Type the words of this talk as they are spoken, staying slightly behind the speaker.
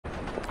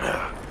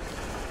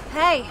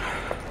Hey,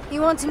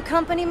 you want some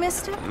company,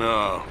 mister?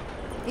 No.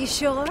 You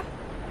sure?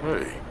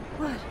 Hey,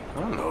 What?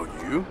 I know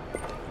you.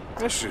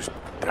 This is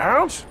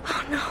Downs?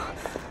 Oh, no.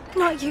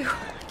 Not you.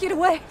 Get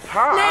away.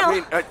 How? Now. I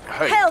mean,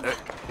 hey. Help!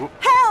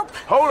 Help!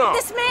 Hold on.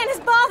 This man is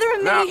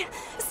bothering Now. me.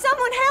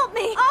 Someone help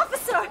me.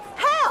 Officer,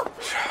 help!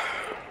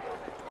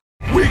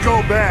 We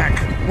go back.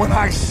 When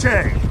I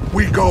say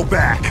we go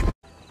back.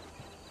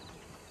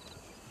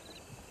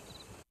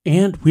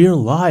 And we're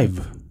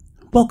live.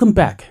 Welcome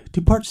back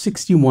to part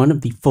 61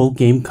 of the full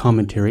game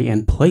commentary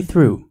and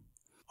playthrough.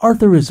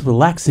 Arthur is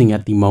relaxing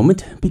at the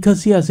moment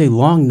because he has a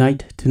long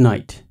night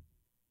tonight.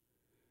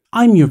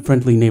 I'm your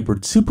friendly neighbor,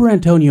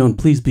 Superantonio, and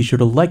please be sure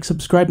to like,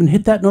 subscribe, and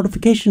hit that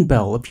notification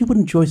bell if you would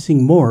enjoy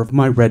seeing more of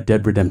my Red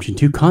Dead Redemption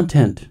 2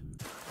 content.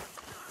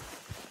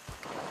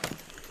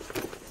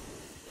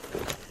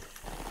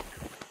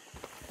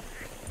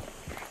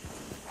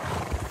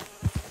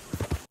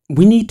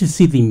 We need to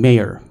see the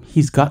mayor.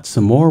 He's got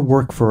some more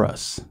work for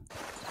us.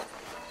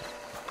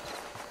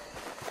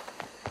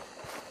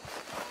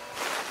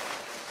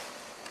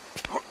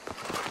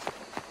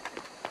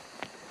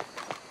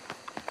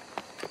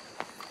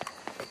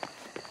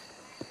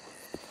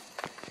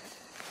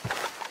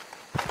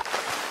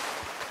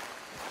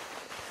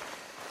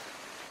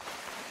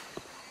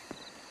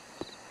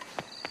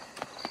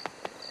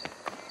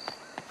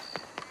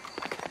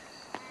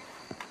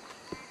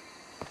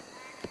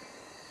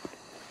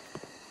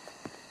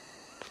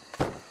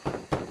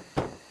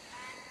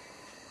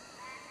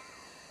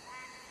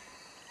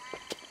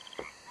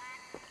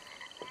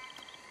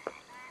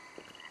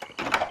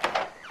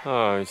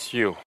 Oh, it's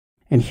you.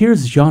 And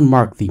here's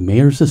Jean-Marc, the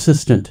mayor's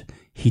assistant.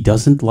 He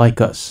doesn't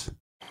like us.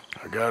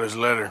 I got his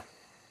letter.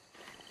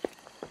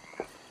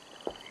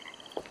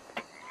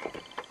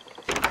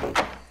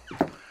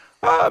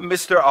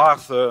 Mr.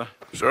 Arthur.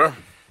 Sir?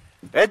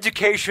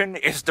 Education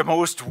is the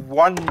most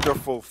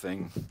wonderful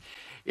thing.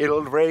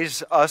 It'll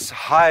raise us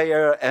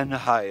higher and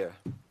higher.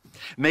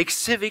 Make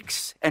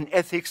civics and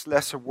ethics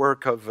less a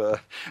work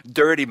of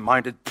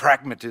dirty-minded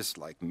pragmatists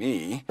like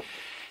me,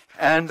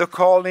 and the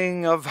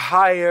calling of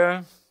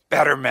higher,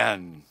 better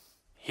men.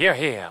 Hear,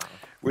 hear.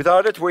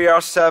 Without it, we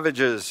are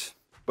savages.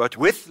 But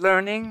with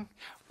learning,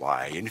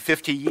 why, in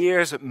 50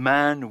 years,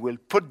 man will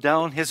put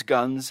down his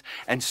guns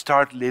and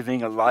start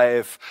living a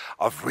life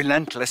of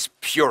relentless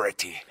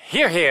purity.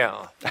 Hear, hear.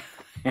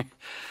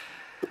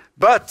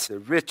 But the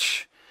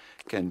rich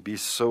can be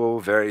so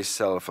very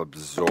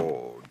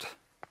self-absorbed.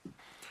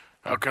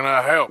 How can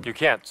I help? You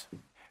can't.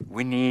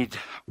 We need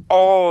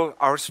all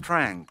our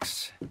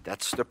strengths.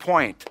 That's the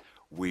point.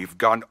 We've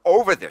gone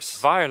over this.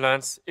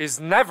 Violence is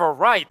never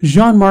right.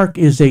 Jean-Marc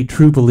is a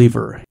true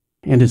believer,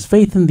 and his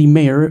faith in the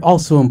mayor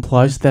also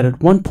implies that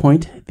at one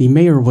point the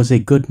mayor was a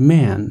good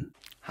man.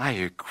 I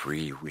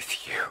agree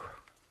with you.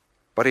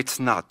 But it's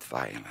not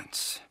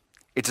violence.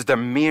 It's the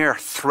mere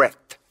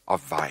threat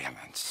of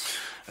violence.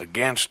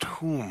 Against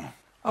whom?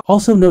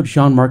 Also note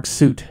Jean-Marc's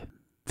suit.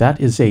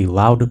 That is a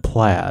loud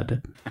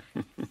plaid.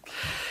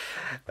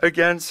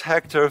 Against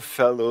Hector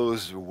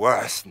Fellow's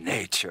worst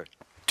nature.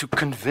 To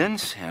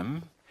convince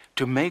him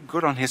to make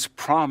good on his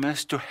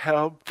promise to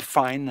help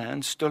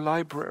finance the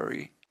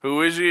library.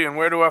 Who is he and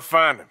where do I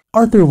find him?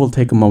 Arthur will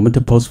take a moment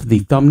to post for the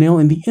thumbnail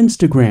and the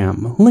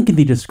Instagram. Link in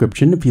the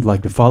description if you'd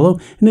like to follow,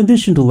 in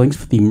addition to links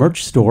for the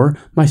merch store,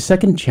 my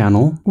second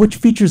channel, which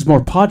features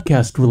more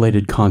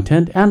podcast-related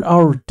content, and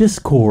our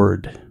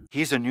Discord.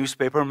 He's a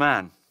newspaper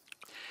man.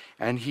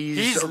 And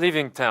He's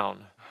leaving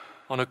town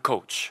on a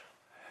coach,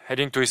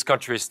 heading to his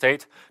country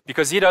estate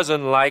because he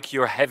doesn't like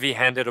your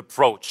heavy-handed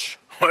approach.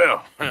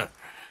 Well, you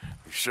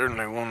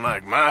certainly won't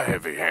like my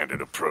heavy-handed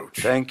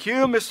approach. Thank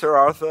you, Mr.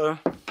 Arthur.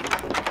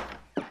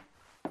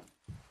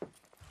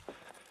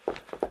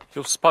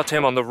 You'll spot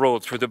him on the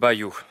road through the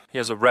bayou. He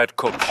has a red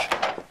coach.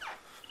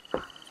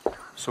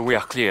 So we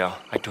are clear,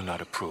 I do not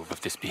approve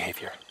of this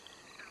behavior.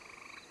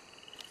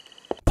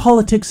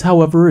 Politics,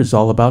 however, is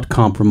all about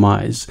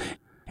compromise,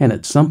 and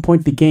at some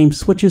point the game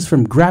switches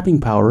from grabbing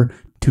power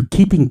to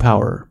keeping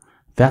power.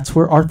 That's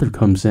where Arthur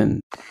comes in.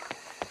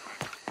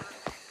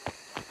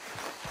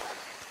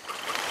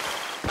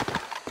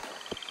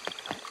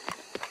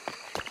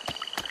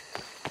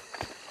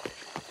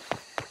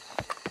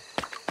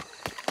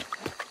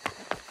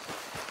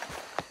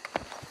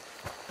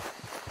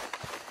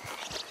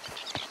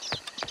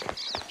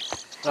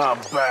 I'm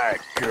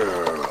back,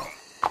 girl.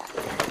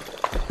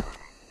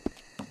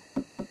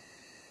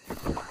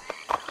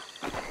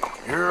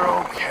 You're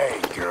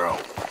okay, girl.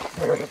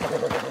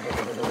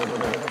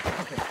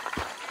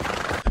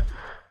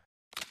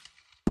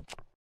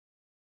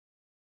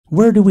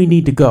 Where do we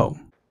need to go?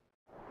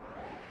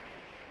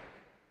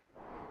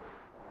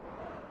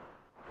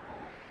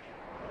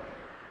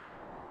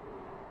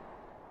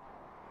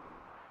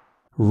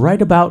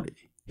 Right about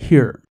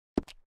here.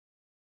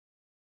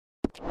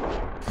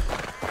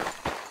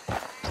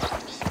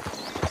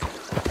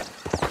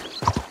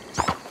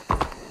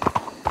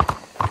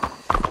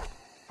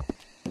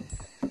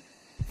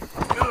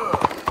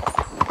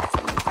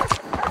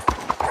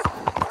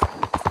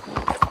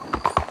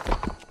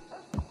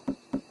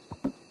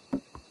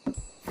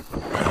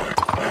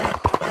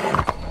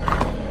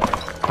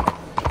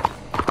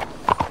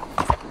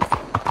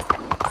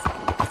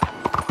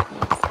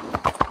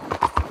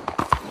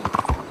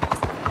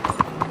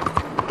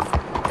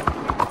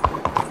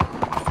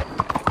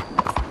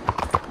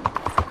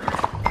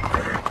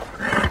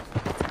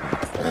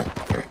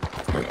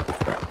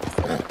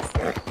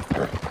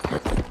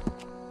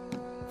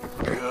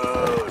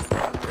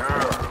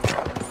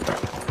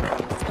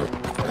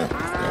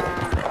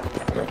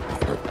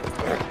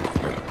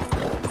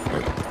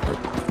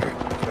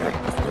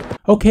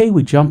 Okay,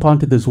 we jump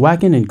onto this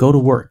wagon and go to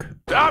work.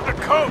 Stop the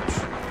coach!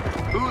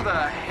 Who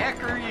the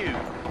heck are you?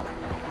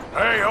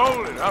 Hey,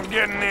 hold it. I'm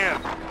getting in.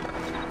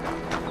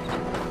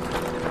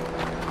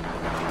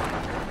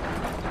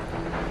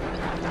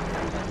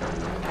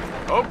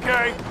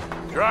 Okay,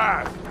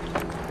 drive.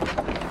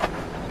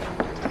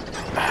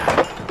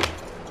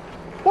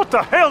 What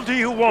the hell do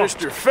you want?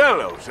 Mr.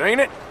 Fellows, ain't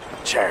it?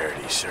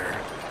 Charity, sir.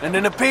 And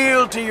an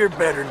appeal to your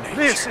better nature.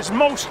 This is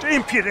most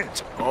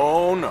impudent.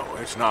 Oh, no,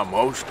 it's not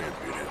most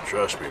impudent.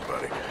 Trust me,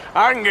 buddy.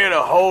 I can get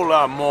a whole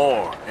lot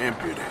more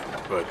impudent,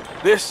 but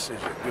this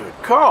is a good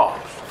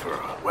cause for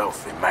a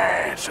wealthy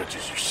man such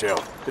as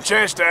yourself. The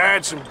chance to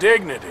add some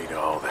dignity to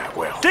all that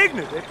wealth.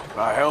 Dignity?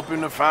 By helping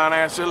to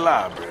finance a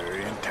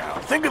library in town.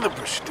 Think of the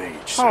prestige,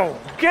 sir. Oh,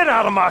 get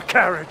out of my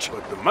carriage.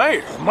 But the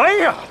mayor...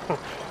 Mayor?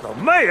 The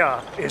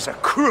mayor is a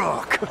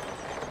crook.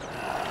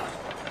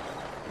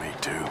 Me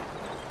too.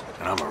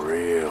 And I'm a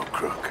real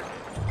crook.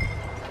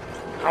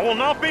 I will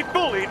not be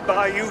bullied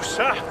by you,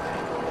 sir.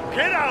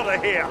 Get out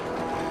of here.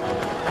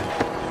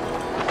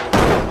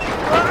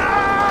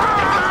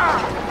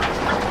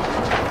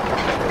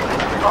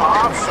 Oh,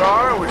 I'm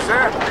sorry, was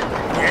that?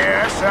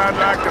 Yes, I'd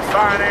like to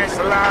finance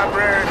the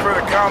library for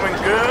the common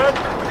good.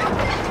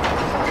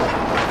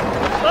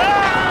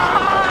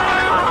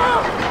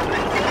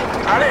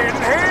 I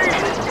didn't hear you.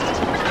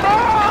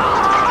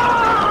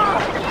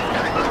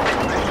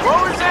 What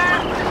was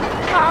that?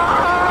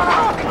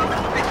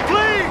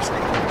 Please!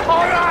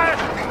 All right!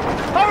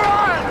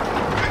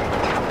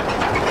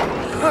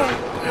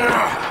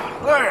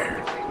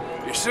 There.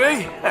 You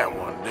see? That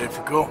wasn't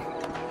difficult.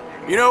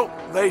 You know,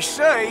 they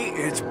say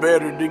it's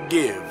better to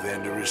give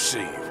than to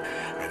receive.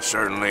 And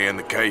certainly in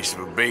the case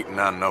of a beating,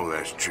 I know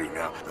that's true.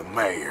 Now, the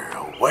mayor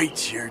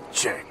awaits your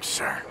check,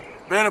 sir.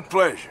 Been a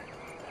pleasure.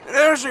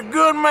 There's a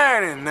good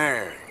man in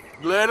there.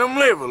 Let him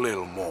live a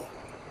little more.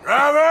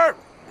 Driver!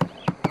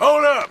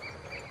 Hold up!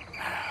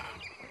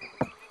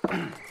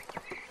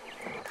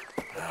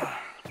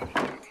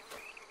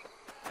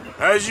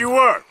 As you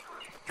work.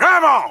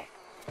 Drive on!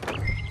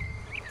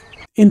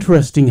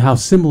 Interesting how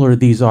similar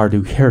these are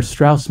to Herr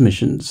Strauss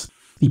missions.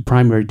 The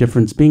primary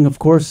difference being, of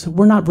course,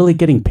 we're not really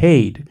getting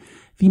paid.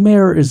 The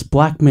mayor is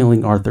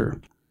blackmailing Arthur.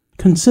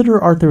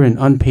 Consider Arthur an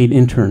unpaid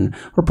intern,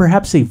 or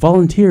perhaps a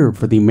volunteer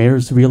for the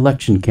mayor's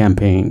re-election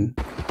campaign.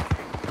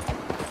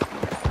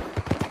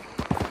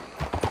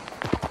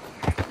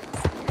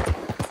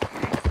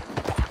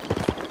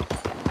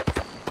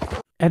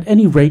 At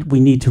any rate,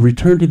 we need to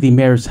return to the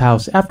mayor's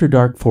house after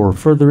dark for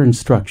further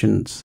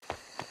instructions.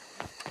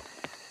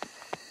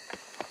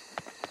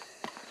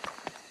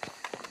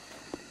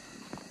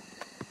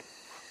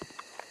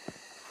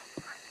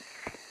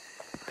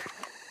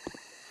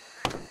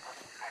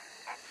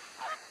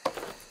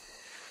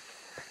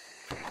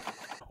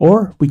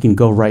 Or we can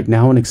go right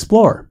now and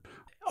explore.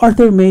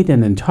 Arthur made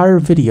an entire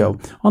video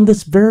on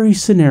this very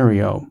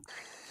scenario.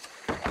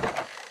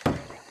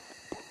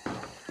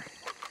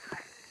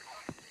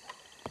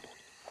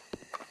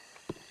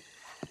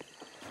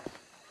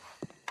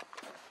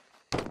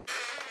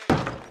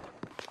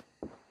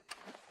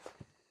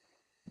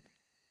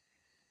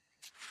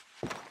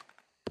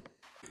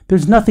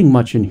 There's nothing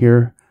much in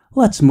here.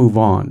 Let's move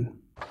on.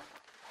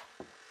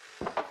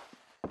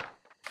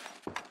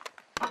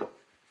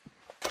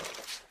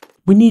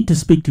 We need to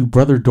speak to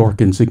Brother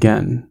Dorkins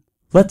again.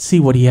 Let's see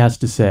what he has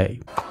to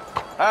say.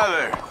 Hi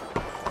there.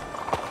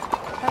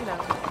 Hello.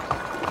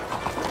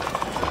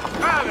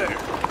 Hi there.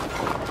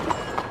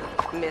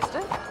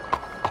 Mister?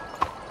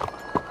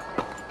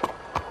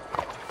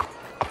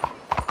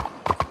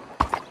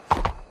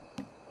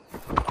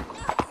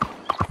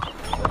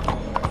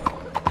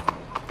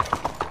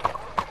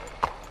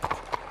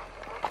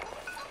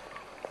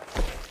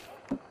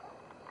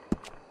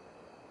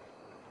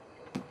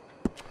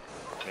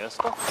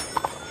 Mister?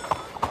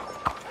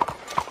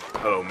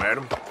 Hello,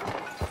 madam.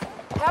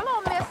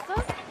 Hello, mister.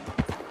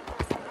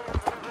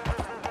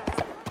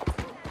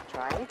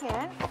 Try it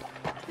again.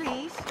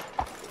 Please.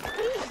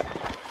 Please.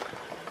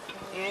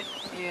 It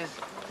is...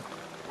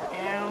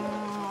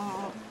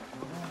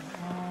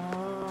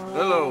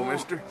 Hello,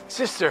 mister.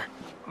 Sister,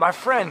 my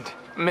friend,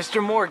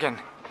 Mr. Morgan.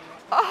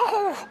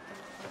 Oh,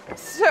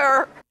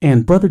 sir.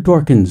 And Brother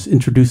Dorkins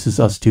introduces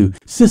us to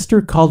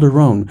Sister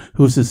Calderone,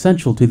 who is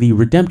essential to the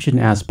redemption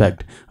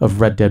aspect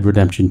of Red Dead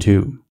Redemption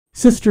 2.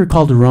 Sister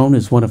Calderone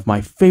is one of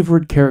my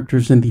favorite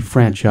characters in the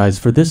franchise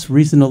for this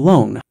reason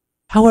alone.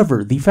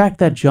 However, the fact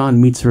that John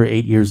meets her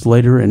 8 years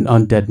later in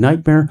Undead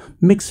Nightmare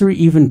makes her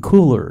even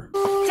cooler.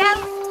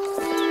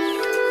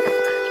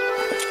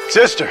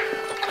 Sister,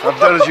 I've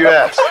done as you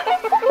asked.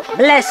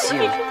 Bless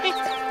you.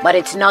 But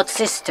it's not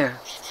sister.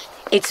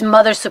 It's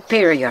Mother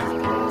Superior.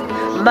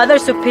 Mother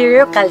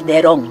Superior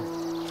Calderone.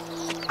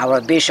 Our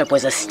bishop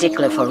was a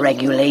stickler for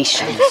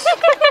regulations.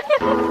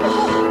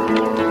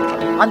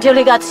 Until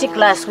he got sick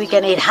last week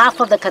and ate half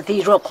of the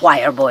cathedral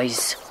choir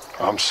boys.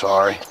 I'm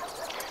sorry.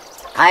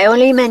 I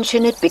only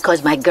mention it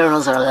because my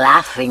girls are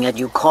laughing at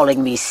you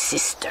calling me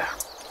sister.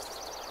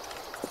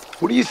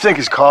 What do you think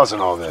is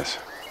causing all this?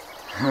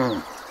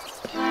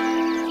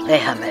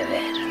 Déjame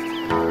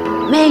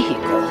ver.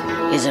 Mexico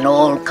is an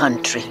old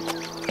country.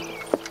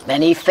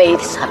 Many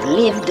faiths have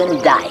lived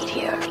and died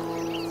here.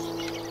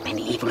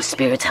 Many evil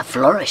spirits have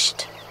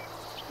flourished.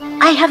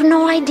 I have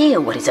no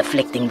idea what is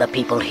afflicting the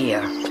people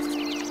here,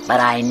 but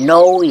I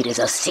know it is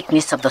a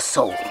sickness of the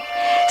soul.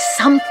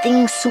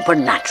 Something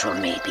supernatural,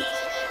 maybe.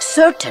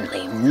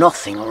 Certainly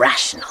nothing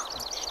rational.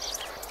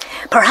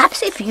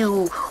 Perhaps if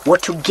you were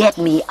to get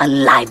me a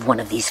live one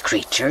of these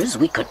creatures,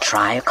 we could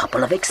try a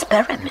couple of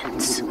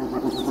experiments.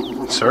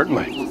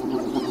 Certainly.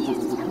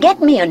 Get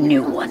me a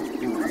new one.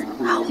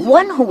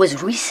 One who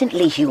was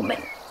recently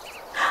human.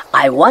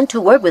 I want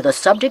to work with a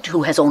subject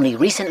who has only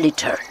recently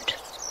turned.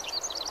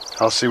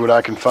 I'll see what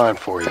I can find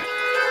for you.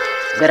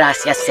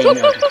 Gracias,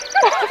 señor.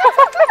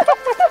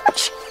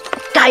 Shh,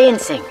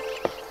 cállense.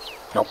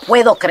 No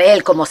puedo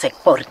creer cómo se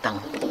portan.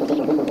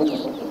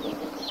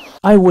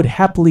 I would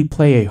happily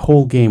play a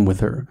whole game with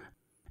her.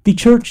 The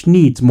church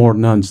needs more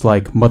nuns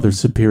like Mother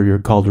Superior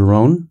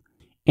Calderone.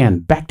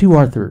 And back to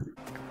Arthur.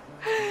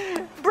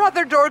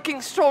 Brother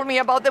Dorkins told me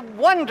about the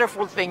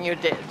wonderful thing you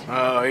did.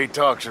 Oh, he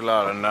talks a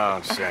lot of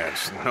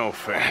nonsense. No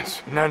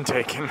offense. None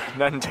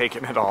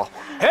taken at all.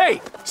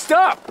 Hey,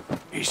 stop!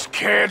 These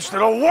kids,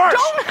 they're the worst!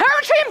 Don't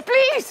hurt him,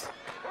 please!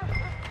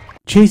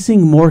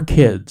 Chasing more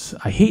kids.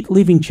 I hate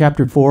leaving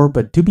Chapter 4,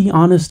 but to be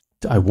honest,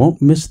 I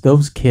won't miss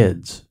those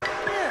kids.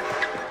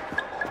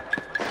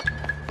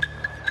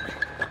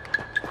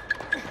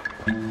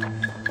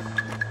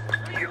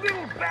 You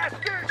little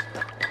bastards!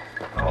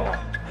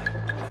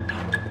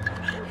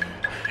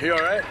 You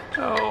alright?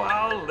 Oh,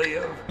 I'll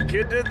live.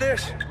 Kid did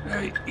this?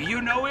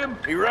 You know him?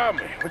 He robbed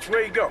me. Which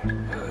way you go?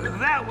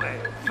 That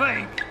way,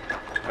 think.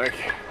 Thank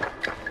you.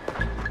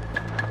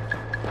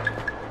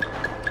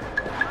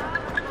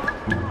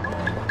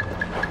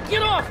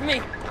 Get off me!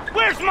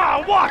 Where's my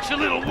watch, you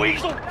little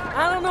weasel?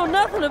 I don't know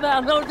nothing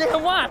about no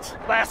damn watch.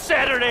 Last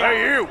Saturday.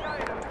 Hey, you!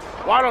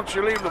 Why don't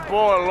you leave the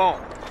boy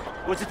alone?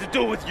 What's it to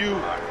do with you?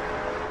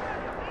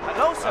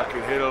 Hello, sir. I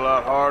could hit a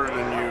lot harder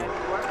than you.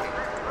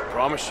 I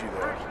promise you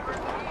that.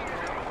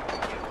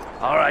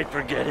 All right,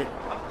 forget it.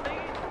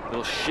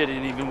 Little shit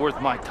ain't even worth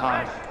my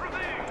time.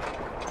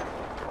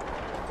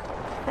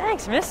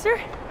 Thanks, mister.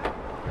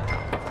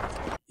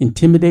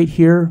 Intimidate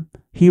here.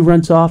 He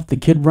runs off, the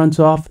kid runs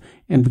off,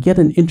 and we get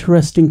an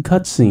interesting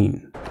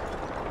cutscene.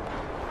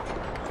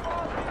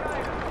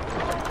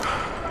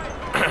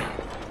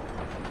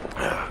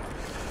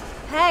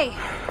 Hey,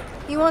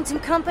 you want some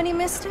company,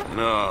 mister?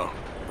 No.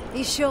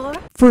 You sure?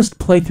 First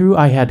playthrough,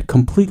 I had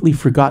completely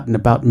forgotten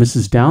about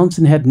Mrs. Downs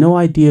and had no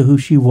idea who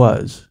she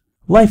was.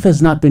 Life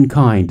has not been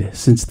kind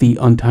since the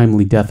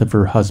untimely death of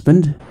her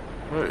husband.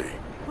 Hey.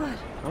 What?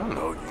 I don't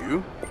know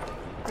you.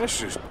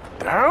 This is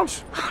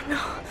Downs? Oh,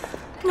 no.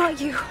 Not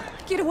you.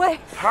 Get away.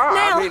 How?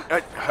 Now. I mean,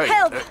 hey.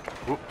 Help!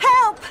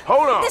 Help!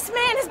 Hold on. This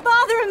man is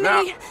bothering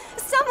Now. me.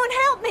 Someone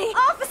help me.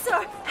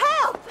 Officer,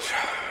 help!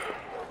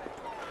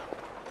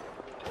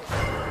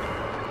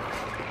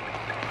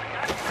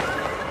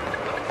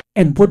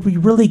 And would we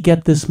really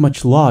get this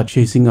much law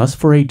chasing us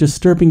for a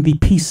disturbing the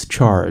peace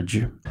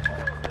charge?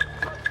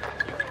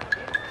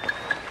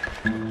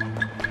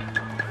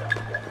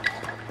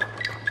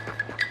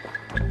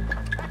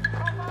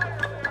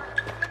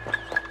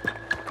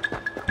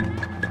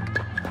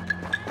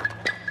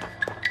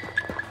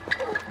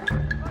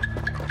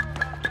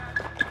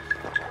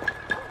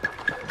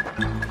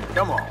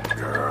 Come on,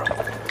 girl.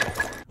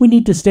 We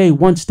need to stay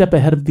one step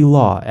ahead of the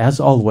law, as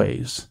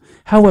always.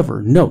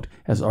 However, note,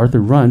 as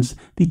Arthur runs,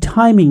 the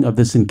timing of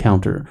this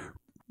encounter.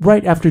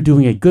 Right after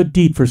doing a good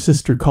deed for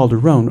Sister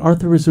Calderone,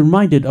 Arthur is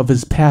reminded of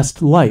his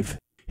past life.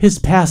 His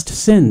past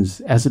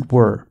sins, as it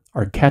were,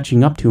 are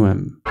catching up to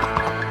him. You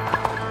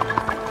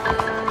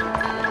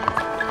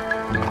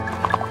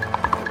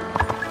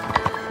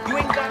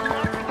ain't got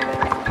nothing.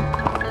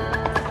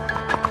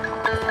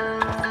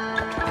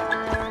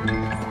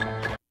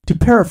 To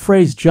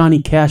paraphrase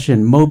Johnny Cash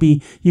and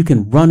Moby, you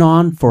can run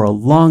on for a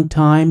long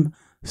time.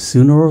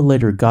 Sooner or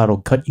later,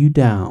 God'll cut you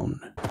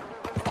down.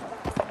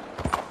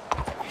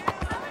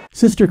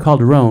 Sister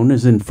Calderone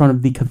is in front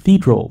of the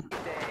cathedral. It's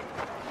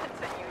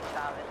a new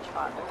challenge,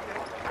 Father.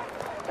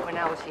 When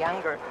I was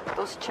younger,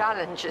 those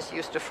challenges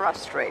used to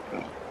frustrate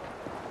me.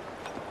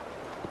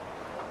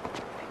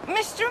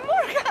 Mr.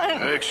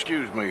 Morgan!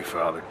 Excuse me,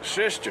 Father.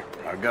 Sister,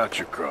 I got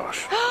your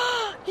cross.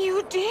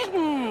 You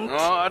didn't!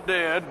 Oh, I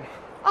did.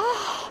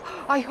 Oh,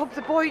 I hope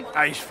the boy...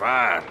 He's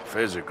fine,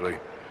 physically.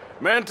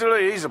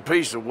 Mentally, he's a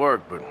piece of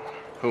work, but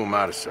who am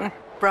I to say?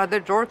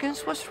 Brother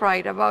Dorkins was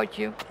right about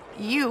you.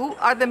 You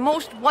are the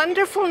most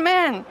wonderful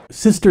man.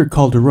 Sister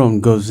Calderone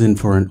goes in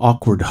for an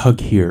awkward hug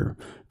here.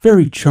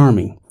 Very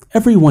charming.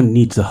 Everyone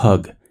needs a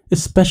hug,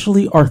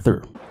 especially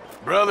Arthur.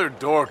 Brother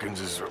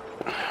Dorkins is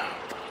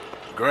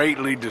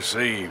greatly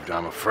deceived,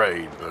 I'm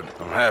afraid, but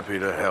I'm happy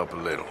to help a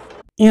little.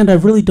 And I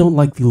really don't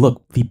like the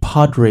look the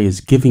Padre is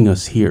giving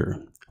us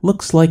here.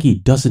 Looks like he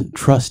doesn't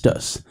trust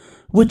us,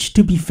 which,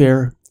 to be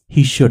fair,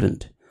 he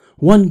shouldn't.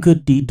 One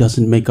good deed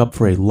doesn't make up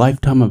for a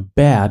lifetime of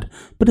bad,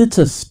 but it's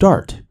a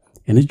start,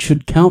 and it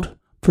should count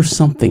for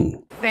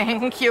something.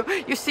 thank you.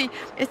 You see,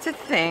 it's a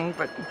thing,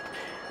 but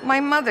my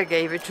mother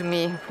gave it to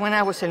me when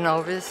I was a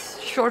novice,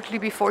 shortly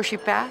before she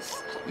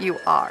passed. You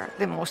are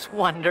the most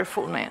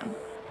wonderful man.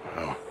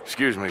 Oh,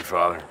 excuse me,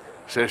 Father.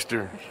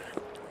 Sister,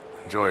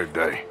 enjoy your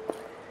day.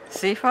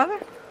 See, Father?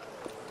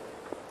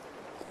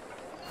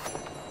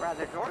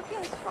 Brother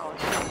Dorkins found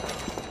you.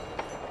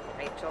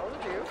 I told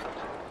you.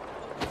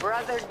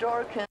 Brother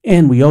Dorkins.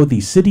 And we owe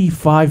the city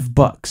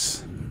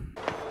 $5.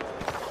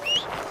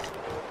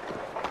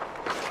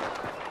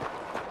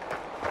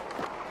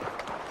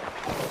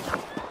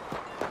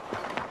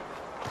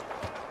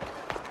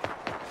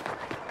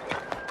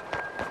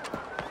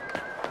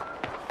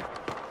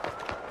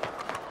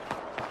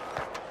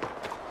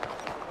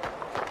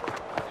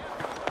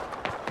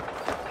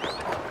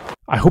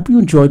 I hope you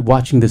enjoyed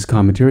watching this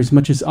commentary as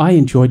much as I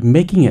enjoyed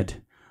making it.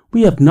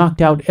 We have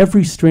knocked out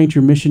every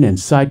stranger mission and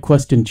side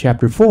quest in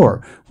Chapter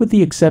 4, with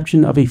the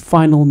exception of a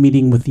final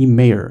meeting with the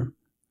mayor.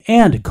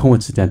 And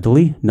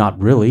coincidentally,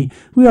 not really,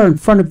 we are in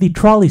front of the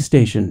trolley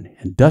station,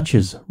 and Dutch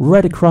is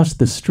right across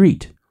the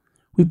street.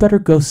 We better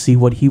go see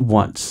what he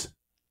wants.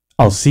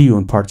 I'll see you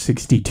in Part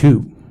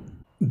 62.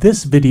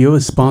 This video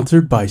is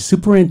sponsored by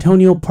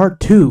Superantonio Part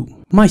 2.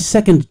 My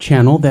second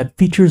channel that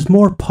features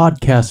more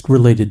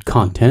podcast-related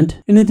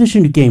content, in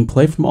addition to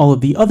gameplay from all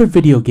of the other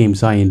video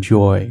games I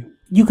enjoy.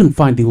 You can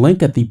find the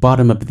link at the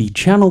bottom of the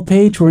channel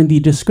page or in the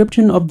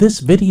description of this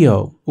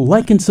video.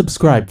 Like and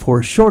subscribe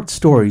for short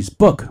stories,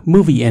 book,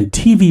 movie, and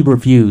TV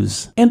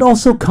reviews, and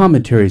also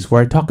commentaries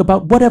where I talk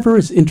about whatever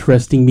is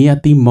interesting me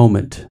at the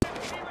moment.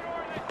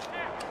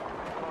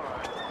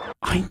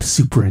 I'm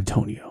Super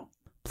Antonio.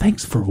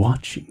 Thanks for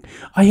watching.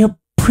 I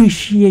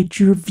appreciate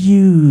your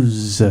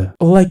views.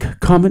 Like,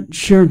 comment,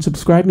 share, and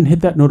subscribe, and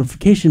hit that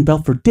notification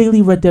bell for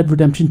daily Red Dead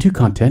Redemption 2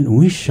 content, and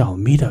we shall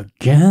meet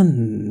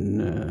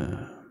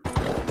again.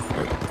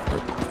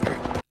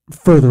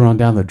 Further on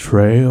down the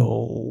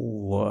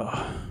trail.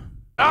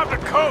 Out the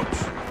coach!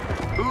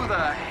 Who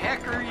the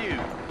heck are you?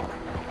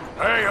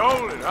 Hey,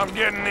 hold it. I'm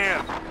getting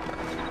in.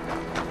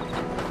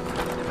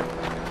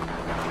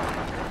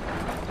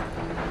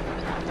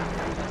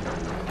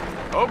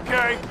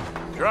 Okay,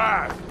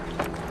 drive.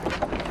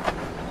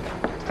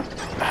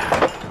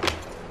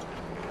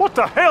 What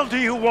the hell do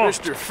you want?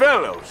 Mr.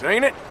 Fellows,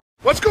 ain't it?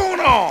 What's going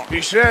on?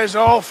 He says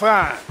all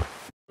fine.